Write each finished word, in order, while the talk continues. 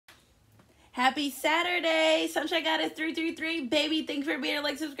Happy Saturday, Sunshine Goddess 333, baby. Thanks for being here,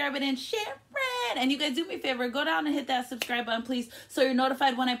 like, subscribing, and sharing. And you guys do me a favor, go down and hit that subscribe button, please, so you're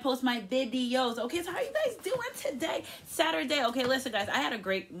notified when I post my videos. Okay, so how you guys doing today? Saturday. Okay, listen, guys, I had a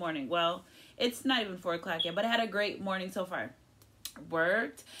great morning. Well, it's not even 4 o'clock yet, but I had a great morning so far.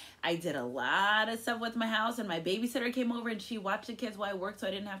 Worked. I did a lot of stuff with my house, and my babysitter came over and she watched the kids while I worked, so I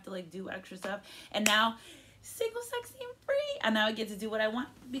didn't have to like do extra stuff. And now, single, sexy, and free, and now I get to do what I want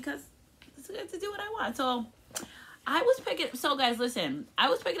because I get to do what I want. So I was picking. So guys, listen. I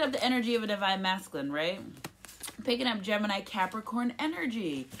was picking up the energy of a divine masculine, right? Picking up Gemini, Capricorn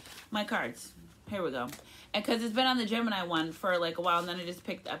energy. My cards. Here we go. And because it's been on the Gemini one for like a while, and then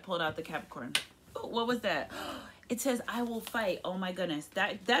I pulled out the Capricorn. Oh, what was that? It says, I will fight. Oh my goodness.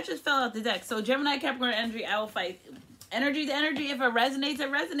 That just fell out the deck. So Gemini, Capricorn energy, I will fight. Energy to energy. If it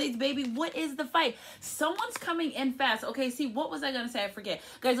resonates, baby. What is the fight? Someone's coming in fast. Okay, see, what was I going to say? I forget.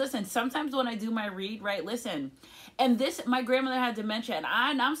 Guys, listen, sometimes when I do my read, right, listen. And this, my grandmother had dementia, and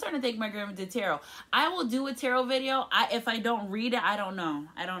I'm starting to think my grandma did tarot. I will do a tarot video. If I don't read it, I don't know.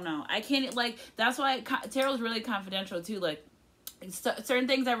 I can't, like, that's why tarot is really confidential, too. Like, certain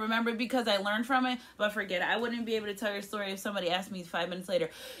things I remember because I learned from it, but forget it. I wouldn't be able to tell your story if somebody asked me 5 minutes later.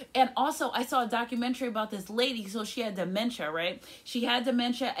 And also, I saw a documentary about this lady. So she had dementia, right? She had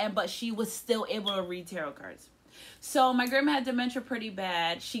dementia, but she was still able to read tarot cards. So my grandma had dementia pretty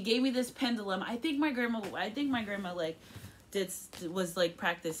bad. She gave me this pendulum. I think my grandma like was like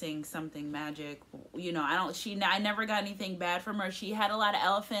practicing something magic. You know, I never got anything bad from her. She had a lot of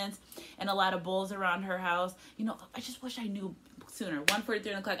elephants and a lot of bulls around her house. You know, I just wish I knew sooner.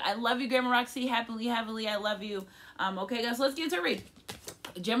 1:43 o'clock. I love you, Grandma Roxy. Happily, heavily, I love you. Okay, guys, let's get into a read.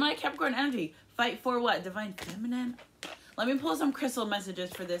 Gemini, Capricorn energy. Fight for what? Divine feminine. Let me pull some crystal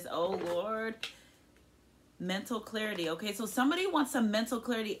messages for this. Oh, Lord. Mental clarity. Okay, so somebody wants some mental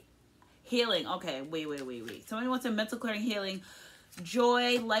clarity healing. Okay, wait. Somebody wants some mental clarity healing.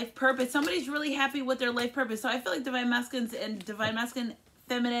 Joy, life purpose. Somebody's really happy with their life purpose. So I feel like divine masculines and divine masculine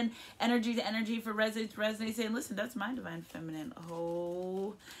feminine energy to energy for resonate saying, listen, that's my divine feminine.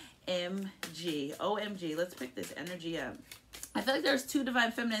 OMG. Let's pick this energy up. I feel like there's two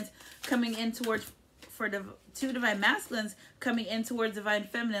divine feminines coming in towards, two divine masculines coming in towards divine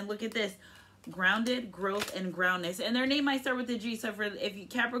feminine. Look at this. Grounded, growth, and groundness. And their name might start with the G. So for if you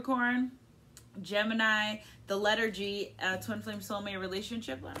Capricorn, Gemini, the letter G, twin flame soulmate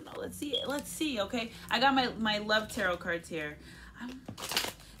relationship. I don't know. Let's see. Okay. I got my love tarot cards here.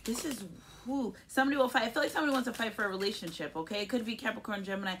 This is who somebody will fight. I feel like somebody wants to fight for a relationship. Okay, it could be Capricorn,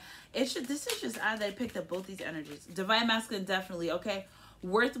 Gemini. This is just odd that I picked up both these energies. Divine masculine, definitely. Okay,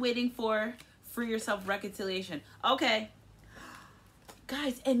 worth waiting for. Free yourself, reconciliation. Okay,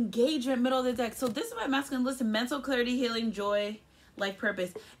 guys, engagement, middle of the deck. So this is my masculine. Listen, mental clarity, healing, joy, life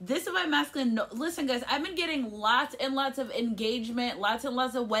purpose. This is my masculine. No, listen, guys, I've been getting lots and lots of engagement, lots and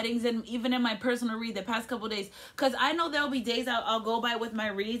lots of weddings, and even in my personal read the past couple days, because I know there'll be days I'll go by with my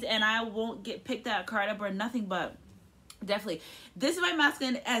reads and I won't pick that card up or nothing, but definitely this is my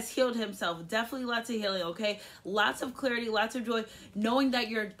masculine has healed himself. Definitely lots of healing. Okay, lots of clarity, lots of joy, knowing that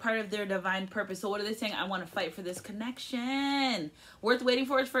you're part of their divine purpose. So what are they saying? I want to fight for this connection. Worth waiting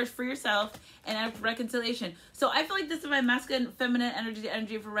for is first for yourself and reconciliation. So I feel like this is my masculine feminine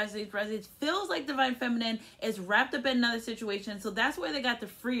energy for resonates feels like divine feminine is wrapped up in another situation. So that's where they got to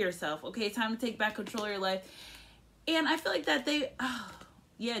free yourself. Okay, time to take back control of your life. And I feel like that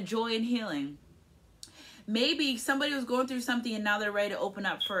joy and healing. Maybe somebody was going through something and now they're ready to open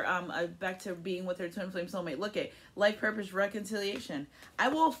up for back to being with their twin flame soulmate. Look at life purpose, reconciliation. I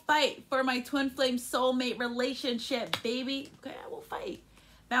will fight for my twin flame soulmate relationship, baby. Okay, I will fight.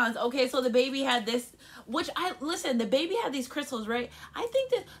 Balance. Okay, so the baby had this, the baby had these crystals, right? I think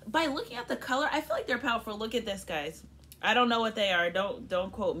that by looking at the color, I feel like they're powerful. Look at this, guys. I don't know what they are.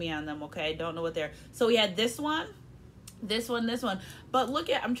 Don't quote me on them, okay? Don't know what they're. So we had this one. This one. But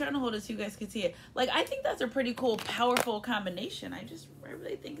look at, I'm trying to hold it so you guys can see it. Like, I think that's a pretty cool, powerful combination. I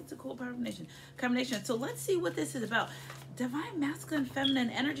really think it's a cool combination. So let's see what this is about. Divine masculine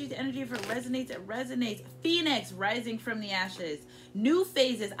feminine energy to energy for resonates. Phoenix rising from the ashes. New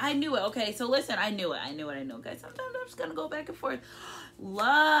phases. I knew it. Okay, so listen, I knew it, guys. Sometimes I'm just gonna go back and forth.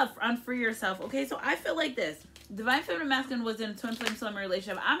 Love, unfree yourself. Okay, so I feel like this. Divine feminine masculine was in a twin flame soulmate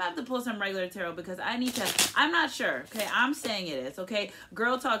relationship. I'm gonna have to pull some regular tarot because I'm not sure. Okay, I'm saying it is. Okay,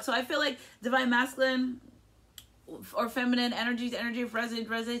 girl talk. So I feel like divine masculine or feminine energy of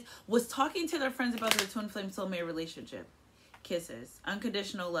resonates was talking to their friends about their twin flame soulmate relationship. Kisses,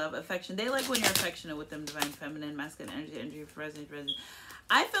 unconditional love, affection. They like when you're affectionate with them. Divine feminine masculine energy of resonates.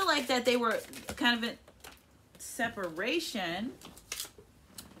 I feel like that they were kind of in separation.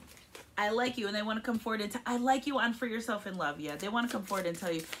 I like you, and they want to come forward and I like you on For Yourself in Love. Yeah, they want to come forward and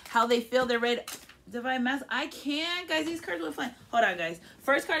tell you how they feel. They're ready. Divine Mask. I can't, guys. These cards went flying. Hold on, guys.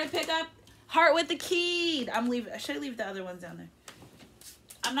 First card to pick up, Heart with the Key. I'm leaving. Should I leave the other ones down there?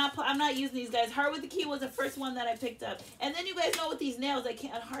 I'm not using these, guys. Heart with the Key was the first one that I picked up. And then you guys know with these nails, it's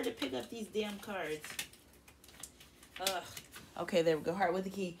hard to pick up these damn cards. Ugh. Okay, there we go. Heart with the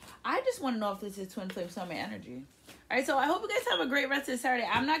Key. I just want to know if this is Twin Flame Soulmate energy. All right, so I hope you guys have a great rest of Saturday.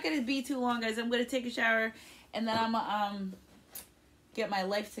 I'm not going to be too long, guys. I'm going to take a shower, and then I'm going to get my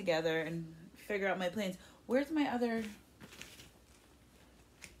life together and figure out my plans. Where's my other...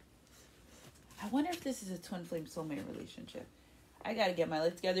 I wonder if this is a Twin Flame Soulmate relationship. I got to get my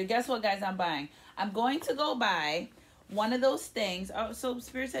life together. Guess what, guys, I'm buying? I'm going to go buy one of those things. Oh, so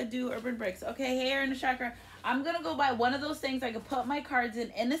Spirit said do urban bricks. Okay, hair and the chakra. I'm going to go buy one of those things I can put my cards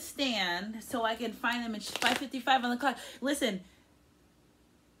in a stand so I can find them in 555 on the clock. Listen,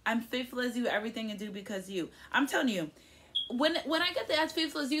 I'm faithful as you, everything I do because you. I'm telling you, when I get the as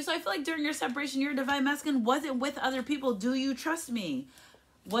faithful as you, so I feel like during your separation, your divine masculine wasn't with other people. Do you trust me?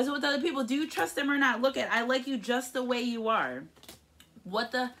 Was it with other people? Do you trust them or not? Look at, I like you just the way you are.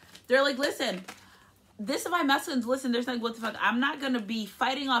 What the? They're like, listen, this divine masculines, listen, there's like, what the fuck? I'm not going to be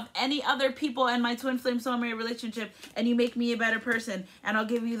fighting off any other people in my twin flame soulmate relationship, and you make me a better person, and I'll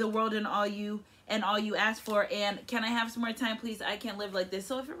give you the world and all you ask for, and can I have some more time, please? I can't live like this.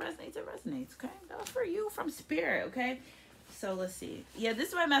 So if it resonates, okay? That was for you from Spirit, okay? So let's see. Yeah,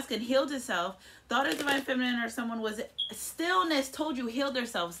 this divine masculine healed itself. Thought a divine feminine or someone was stillness. Told you healed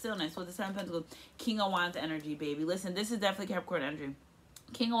herself. Stillness with the Seven of Pentacles. King of Wands energy, baby. Listen, this is definitely Capricorn energy.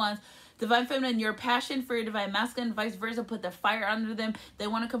 King of Wands. Divine feminine, your passion for your divine masculine, vice versa, put the fire under them. They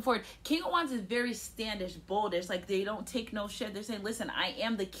want to come forward. King of Wands is very standish, boldish. Like they don't take no shit. They're saying, listen, I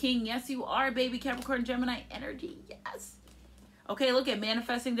am the king. Yes, you are, baby. Capricorn, Gemini energy. Yes. Okay, look at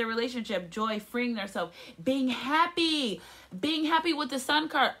manifesting their relationship, joy, freeing themselves, being happy with the Sun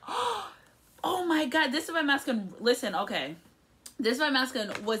card. Oh my God, this is my masculine. Listen, okay. This is my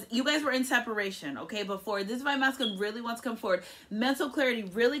masculine was, you guys were in separation, okay, before. This is my masculine really wants to come forward. Mental clarity,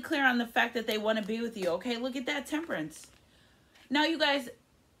 really clear on the fact that they want to be with you, okay? Look at that, Temperance. Now, you guys,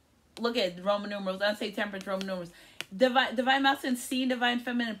 look at Roman numerals. I say Temperance, Roman numerals. Divine masculine seeing divine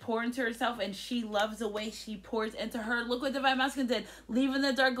feminine pour into herself, and she loves the way she pours into her. Look what divine masculine did. Leaving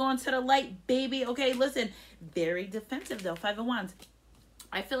the dark, going to the light, baby. Okay, listen. Very defensive, though. Five of Wands.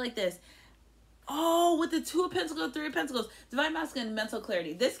 I feel like this. Oh, with the Two of Pentacles, Three of Pentacles. Divine masculine, mental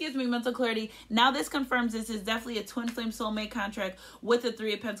clarity. This gives me mental clarity. Now this confirms this is definitely a twin flame soulmate contract with the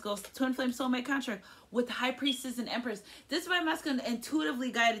Three of Pentacles. Twin flame soulmate contract with High Priestess and Empress. This divine masculine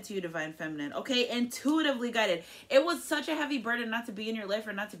intuitively guided to you, divine feminine. Okay, intuitively guided. It was such a heavy burden not to be in your life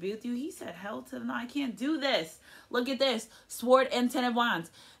or not to be with you. He said, hell to the no, I can't do this. Look at this. Sword and Ten of Wands.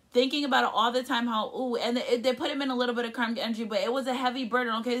 Thinking about it all the time, how, ooh, and they put him in a little bit of karmic energy, but it was a heavy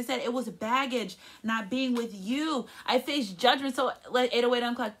burden, okay? They said it was baggage, not being with you. I faced judgment, so like 808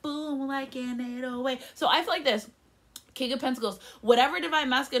 on clock, boom, like an 808. So I feel like this, King of Pentacles, whatever divine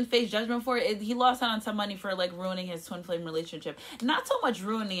masculine faced judgment for, he lost out on some money for like ruining his twin flame relationship. Not so much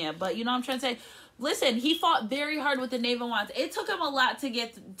ruining it, but you know what I'm trying to say? Listen, he fought very hard with the Knave of Wands. It took him a lot to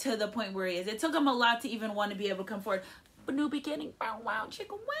get to the point where he is. It took him a lot to even want to be able to come forward. A new beginning, wow, wow,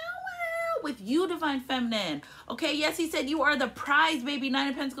 chicken, wow, wow, with you, divine feminine. Okay, yes, he said you are the prize, baby. Nine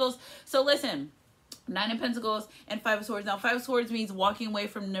of Pentacles. So listen, Nine of Pentacles and Five of Swords. Now, Five of Swords means walking away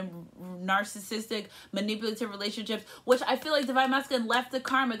from narcissistic, manipulative relationships, which I feel like divine masculine left the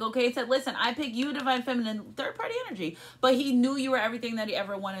karmic. Okay, it said, listen, I pick you, divine feminine, third party energy, but he knew you were everything that he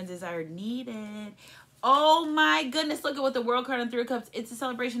ever wanted, desired, needed. Oh my goodness, look at what the World card and Three of Cups. It's a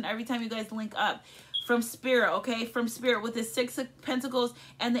celebration every time you guys link up. From Spirit, okay? From Spirit with the Six of Pentacles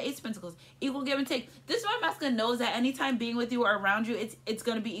and the Ace of Pentacles. Equal give and take. This divine masculine knows that anytime being with you or around you, it's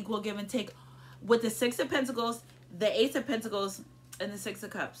going to be equal give and take. With the Six of Pentacles, the Ace of Pentacles, and the Six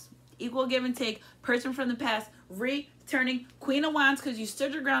of Cups. Equal give and take. Person from the past. Returning. Queen of Wands, because you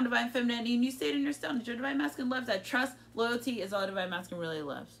stood your ground, divine feminine, and you stayed in your stone. Your divine masculine loves that. Trust, loyalty is all divine masculine really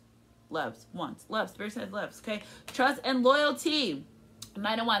loves. Loves. Wants. Loves. Spirit said loves, okay? Trust and loyalty.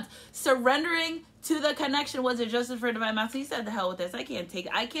 Nine of Wands. Surrendering to the connection was adjusted for divine masculine. He said, the hell with this. I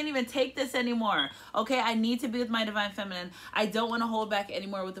can't even take this anymore. Okay, I need to be with my divine feminine. I don't want to hold back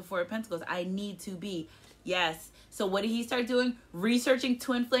anymore with the Four of Pentacles. I need to be. Yes. So what did he start doing? Researching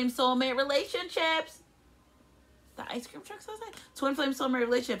twin flame soulmate relationships. The ice cream truck says that? Twin flame soulmate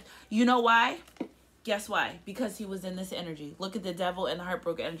relationships. You know why? Guess why? Because he was in this energy. Look at the Devil and the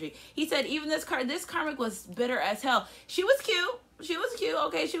heartbroken energy. He said even this karmic was bitter as hell. She was cute. She was cute.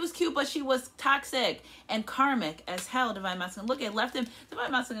 Okay, she was cute, but she was toxic and karmic as hell, Divine Masculine. Look, it left him.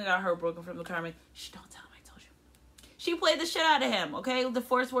 Divine Masculine got heartbroken from the karmic. Shh, don't tell him I told you. She played the shit out of him, okay? The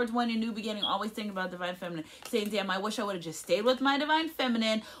Force words, one, a new beginning. Always thinking about Divine Feminine. Saying, damn, I wish I would have just stayed with my Divine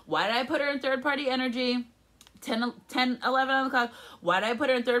Feminine. Why did I put her in third-party energy? 10, 11 on the clock. Why did I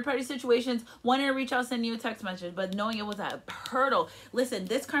put her in third-party situations? Wanting to reach out, send you a text message, but knowing it was a hurdle. Listen,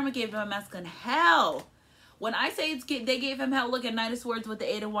 this karmic gave Divine Masculine hell. When I say they gave him hell, look at Knight of Swords with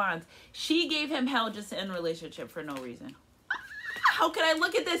the Eight of Wands. She gave him hell just to end a relationship for no reason. How could I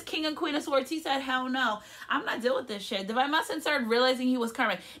look at this King and Queen of Swords? He said, hell no. I'm not dealing with this shit. Divine Masculine started realizing he was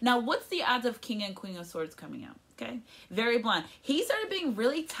karmic. Now, what's the odds of King and Queen of Swords coming out? Okay? Very blind. He started being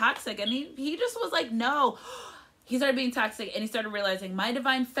really toxic, and he just was like, no. He started being toxic, and he started realizing, my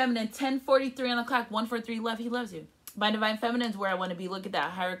Divine Feminine, 10:43 on the clock, 143 left, he loves you. My Divine Feminine is where I want to be. Look at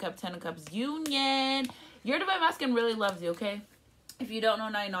that. Higher Cup, 10 of Cups union. Your Divine Masculine really loves you, okay? If you don't know,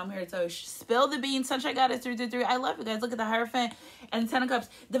 now you know. I'm here to tell you. Spill the beans. Sunshine Goddess 333. I love you guys. Look at the Hierophant and 10 of Cups.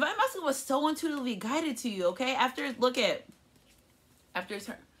 Divine Masculine was so intuitively guided to you, okay? After his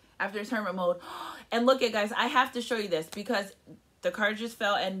hermit mode. And look at, guys, I have to show you this because the card just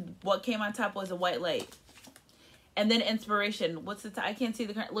fell and what came on top was a white light. And then inspiration. What's the I can't see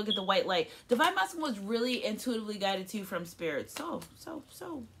the card. Look at the white light. Divine Masculine was really intuitively guided to you from spirit.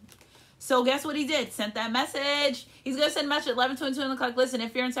 So guess what he did? Sent that message. He's going to send a message at 11:22 on the clock. Listen,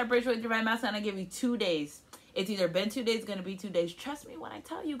 if you're in separation with Divine Masculine, I give you 2 days. It's either been 2 days, going to be 2 days. Trust me when I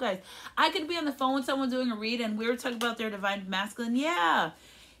tell you guys. I could be on the phone with someone doing a read, and we were talking about their Divine Masculine. Yeah.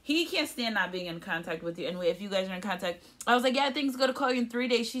 He can't stand not being in contact with you. Anyway, if you guys are in contact, I was like, yeah, things going to call you in 3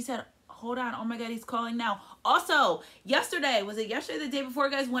 days. She said, hold on. Oh, my God, he's calling now. Also, yesterday, was it yesterday or the day before,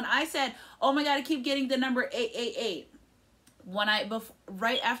 guys, when I said, oh, my God, I keep getting the number 888.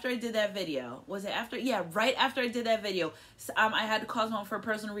 Right after I did that video, was it after? Yeah, right after I did that video, I had to call someone for a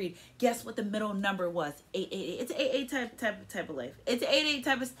personal read. Guess what the middle number was? 888. It's 88 type of life. It's 88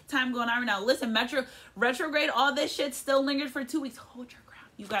 type of time going on right now. Listen, retrograde, all this shit still lingered for 2 weeks. Hold your ground.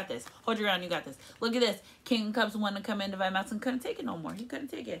 You got this. Hold your ground. You got this. Look at this. King of Cups wanted to come in. Divine Masculine couldn't take it no more. He couldn't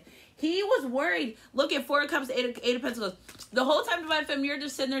take it. He was worried. Look at 4 of Cups, 8 of Pentacles. The whole time, Divine Feminine, you're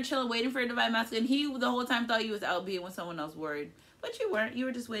just sitting there chilling, waiting for a Divine Masculine. He, the whole time, thought you was out being when someone else worried. But you weren't. You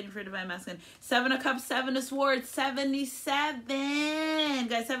were just waiting for a Divine Masculine. 7 of Cups, 7 of Swords, 77.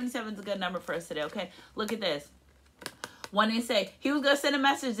 Guys, 77 is a good number for us today, okay? Look at this. One didn't say, he was going to send a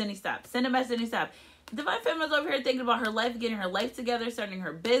message, and he stopped. Send a message, and he stopped. Divine Feminine's over here thinking about her life, getting her life together, starting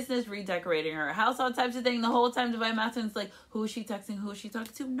her business, redecorating her house, all types of things. The whole time, Divine Masculine's like, who is she texting? Who is she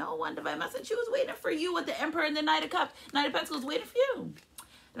talking to? No one, Divine Masculine. She was waiting for you with the Emperor and the Knight of Cups. Knight of Pentacles waiting for you.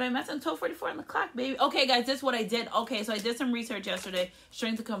 Divine Masculine, 12:44 on the clock, baby. Okay, guys, this is what I did. Okay, so I did some research yesterday.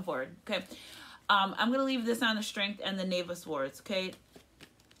 Strength to come forward, okay? I'm going to leave this on the Strength and the Knave of Swords, okay?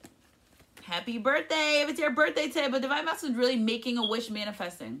 Happy birthday if it's your birthday today. But Divine Masculine's really making a wish,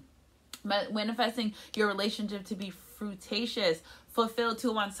 manifesting your relationship to be fruitacious, fulfilled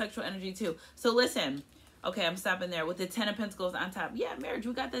too, on sexual energy too. So listen, okay, I'm stopping there with the 10 of Pentacles on top. Yeah, marriage,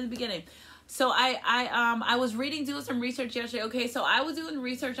 we got that in the beginning. So I was doing some research yesterday. Okay, so I was doing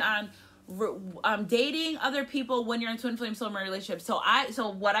research on dating other people when you're in twin flame soulmate relationship. So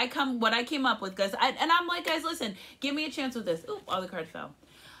what I came up with, guys, and I'm like, guys, listen, give me a chance with this. Oop, all the cards fell.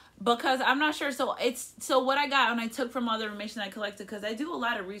 Because I'm not sure. So what I got and I took from all the information I collected, because I do a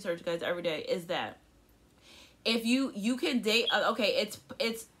lot of research, guys, every day, is that if you can date, okay,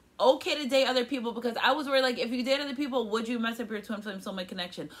 it's okay to date other people, because I was worried, like, if you date other people, would you mess up your twin flame soulmate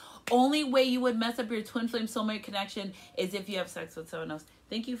connection? Only way you would mess up your twin flame soulmate connection is if you have sex with someone else.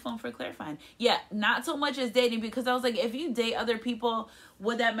 Thank you, phone, for clarifying. Yeah, not so much as dating, because I was like, if you date other people,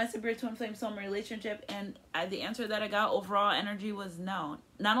 would that mess up your twin flame soulmate relationship? And the answer that I got, overall energy, was no.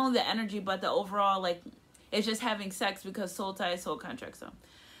 Not only the energy, but the overall, like, it's just having sex, because soul tie is soul contract. So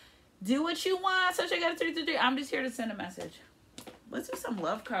do what you want. So I got a 333. I'm just here to send a message. Let's do some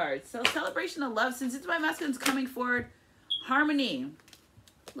love cards. So celebration of love. Since it's Divine Masculine's coming forward, harmony,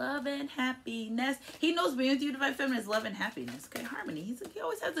 love and happiness. He knows being with you, Divine Feminine, is love and happiness. Okay, harmony. He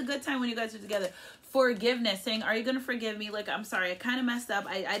always has a good time when you guys are together. Forgiveness, saying, are you going to forgive me? Like, I'm sorry, I kind of messed up.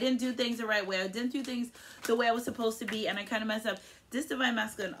 I didn't do things the right way. I didn't do things the way I was supposed to be, and I kind of messed up. This Divine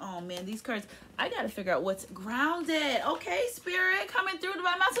Masculine, oh man, these cards, I got to figure out what's grounded. Okay, Spirit, coming through.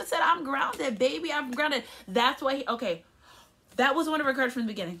 Divine Masculine said, I'm grounded, baby. I'm grounded. That's why okay. That was one of our cards from the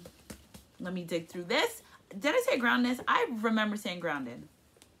beginning. Let me dig through this. Did I say groundedness? I remember saying grounded.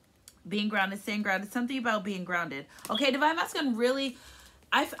 Being grounded, saying grounded. Something about being grounded. Okay, Divine Masculine really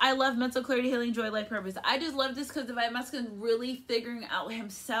I love mental clarity, healing, joy, life purpose. I just love this because Divine Masculine really figuring out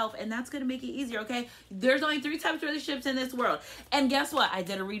himself, and that's going to make it easier, okay? There's only 3 types of relationships in this world. And guess what? I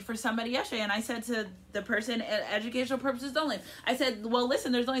did a read for somebody yesterday, and I said to the person, educational purposes only, I said, well,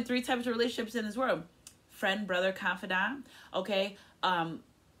 listen, there's only 3 types of relationships in this world. Friend, brother, confidant, okay?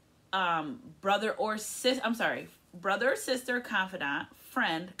 Brother or sister, confidant,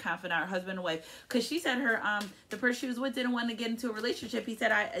 friend, confidant, or husband and wife. Because she said her the person she was with didn't want to get into a relationship. He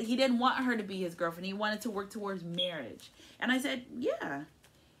said he didn't want her to be his girlfriend. He wanted to work towards marriage. And I said, yeah.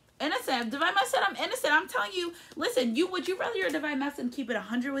 Innocent. Divine Masculine said, I'm innocent. I'm telling you, listen, would you rather your Divine Masculine keep it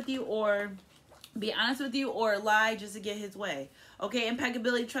 100 with you, or be honest with you, or lie just to get his way? Okay,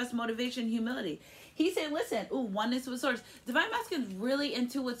 impeccability, trust, motivation, humility. He said, listen, oneness with source. Divine Masculine's really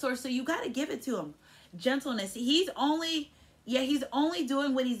into with source, so you got to give it to him. Gentleness. He's only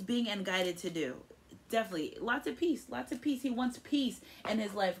doing what he's being and guided to do. Definitely. Lots of peace. He wants peace in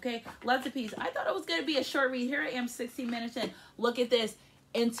his life, okay? Lots of peace. I thought it was going to be a short read. Here I am, 16 minutes in. Look at this.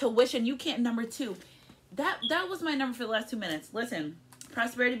 Intuition. You can't, number 2. That was my number for the last 2 minutes. Listen.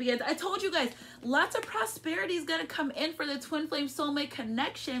 Prosperity begins. I told you guys, lots of prosperity is going to come in for the twin flame soulmate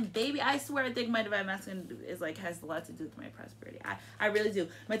connection, baby. I swear, I think my Divine Masculine has a lot to do with my prosperity. I really do.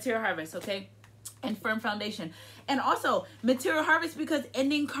 Material harvest, okay? And firm foundation. And also, material harvest, because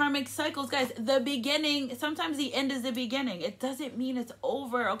ending karmic cycles, guys, the beginning, sometimes the end is the beginning. It doesn't mean it's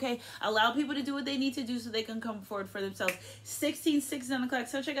over, okay? Allow people to do what they need to do so they can come forward for themselves. 16, 6, 9 o'clock.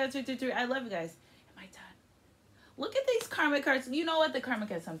 So check out 233. I love you guys. Am I done? Look at these karmic cards. You know what? The karmic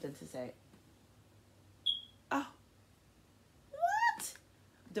has something to say. Oh. What?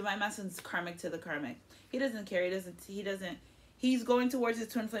 Divine Masculine's karmic to the karmic. He doesn't care. He's going towards his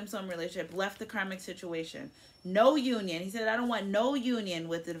twin flame soul relationship. Left the karmic situation. No union. He said, I don't want no union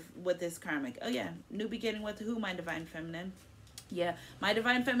with this karmic. Oh, yeah. New beginning with who? My Divine Feminine. Yeah. My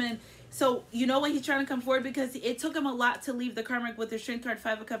Divine Feminine. So, you know what he's trying to come forward? Because it took him a lot to leave the karmic with the Strength card,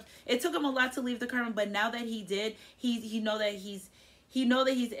 5 of Cups. It took him a lot to leave the karmic, but now that he did, he know that he's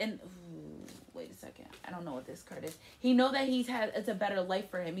in... Wait a second. I don't know what this card is. He know that it's a better life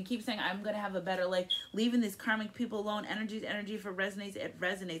for him. He keeps saying, I'm going to have a better life. Leaving these karmic people alone. Energy for resonates. It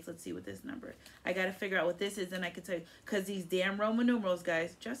resonates. Let's see what this number. I got to figure out what this is, and I can tell you. Because these damn Roman numerals,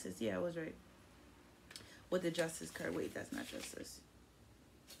 guys. Justice. Yeah, I was right. With the Justice card. Wait, that's not Justice.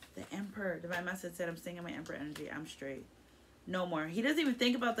 The Emperor. Divine Masculine said, I'm staying in my Emperor energy. I'm straight. No more. He doesn't even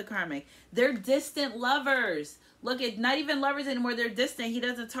think about the karmic. They're distant lovers. Look, at not even lovers anymore. They're distant. He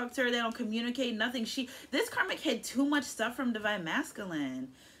doesn't talk to her. They don't communicate. Nothing. This karmic had too much stuff from Divine Masculine.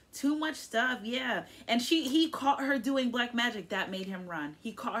 Too much stuff. Yeah. And he caught her doing black magic. That made him run.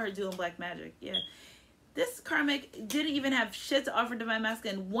 He caught her doing black magic. Yeah. This karmic didn't even have shit to offer Divine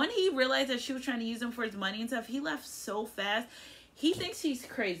Masculine. When he realized that she was trying to use him for his money and stuff, he left so fast. He thinks he's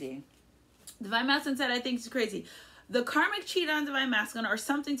crazy. Divine Masculine said, I think he's crazy. The karmic cheated on Divine Masculine or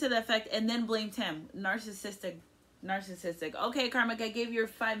something to the effect and then blamed him. Narcissistic. Okay, karmic, I gave you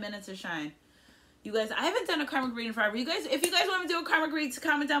 5 minutes to shine. You guys, I haven't done a karmic reading forever. You guys, if you guys want me to do a karmic read,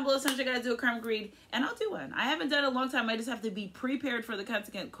 comment down below. Sometimes I gotta do a karmic read, and I'll do one. I haven't done it in a long time. I just have to be prepared for the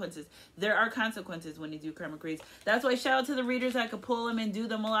consequences. There are consequences when you do karmic reads. That's why shout out to the readers. I could pull them and do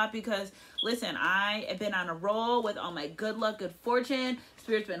them a lot because, listen, I have been on a roll with all my good luck, good fortune.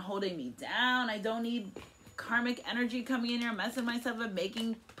 Spirit's been holding me down. I don't need karmic energy coming in here, messing myself up,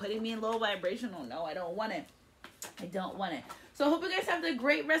 putting me in low vibrational. No, I don't want it. I don't want it. So I hope you guys have the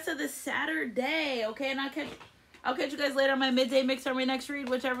great rest of the Saturday, okay? And I'll catch you guys later on my midday mix or my next read,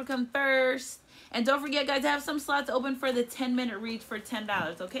 whichever comes first. And don't forget, guys, I have some slots open for the 10-minute reads for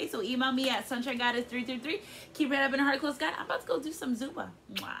 $10, okay? So email me at sunshinegoddess333. Keep it up in a heart close. God, I'm about to go do some Zumba.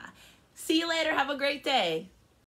 Mwah. See you later. Have a great day.